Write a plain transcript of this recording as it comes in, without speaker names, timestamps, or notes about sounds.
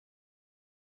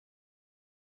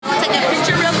take a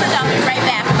picture real quick. I'll be right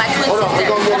back with my twin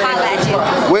sister. We'll holla at you.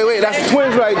 Wait, that's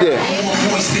twins right there.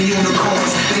 Moist and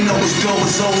unicorns, they know it's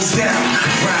goes down.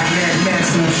 Riding that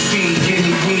maximum speed, give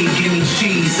me weed, give me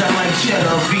cheese. I like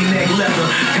cheddar, V-neck leather,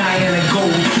 Guyana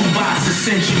gold, 2 boxes,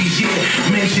 centuries, yeah.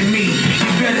 Mention me, you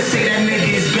better say that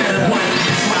nigga is better. What?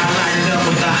 That's why I light it up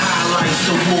with the highlights,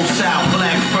 the wolves out,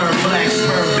 black fur, black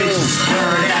spur, bitches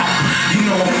spurred out. You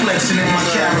know I'm flexing in my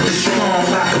character strong,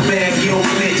 like a bad guilt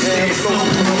bitch, that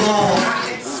floating along.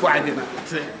 Swagging up.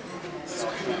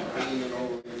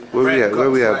 Where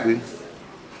we at, B?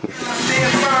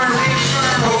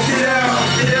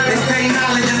 This ain't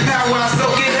knowledge, it's power, I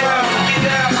soak it up.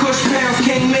 Kush pounds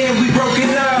came in, we broke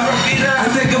it up. I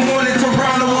said good morning to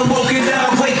Toronto and woke it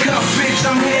up. Wake up, bitch,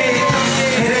 I'm here.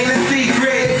 It ain't a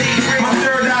secret. My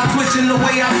third eye twitching the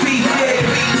way I peek it.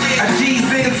 I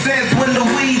G's incense when the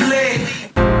weed lit.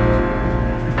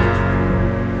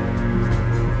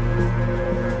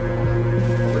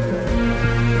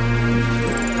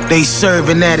 They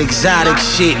serving that exotic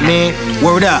shit, man.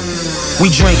 Word up. We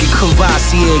drinking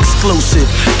Cavassier exclusive.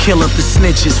 Kill up the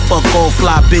snitches, fuck all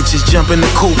fly bitches. Jump in the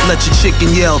coupe, let your chicken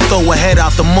yell. Throw a head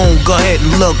out the moon, go ahead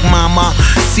and look, mama.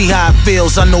 See how it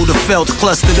feels, I know the felt's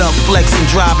clustered up. Flexing,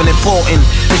 driving, important.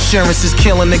 Insurance is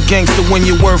killing the gangster when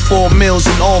you're worth 4 mils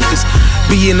in office.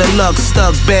 Be in the luck,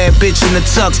 stuck, bad bitch in the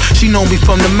tux. She know me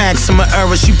from the Maxima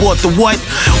era, she bought the what?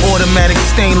 Automatic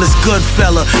stainless good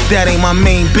fella. That ain't my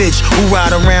main bitch, who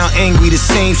ride around angry, the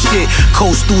same shit.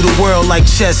 Coast through the world like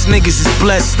chess, niggas is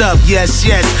blessed up, yes,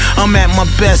 yes. I'm at my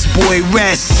best, boy,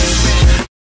 rest.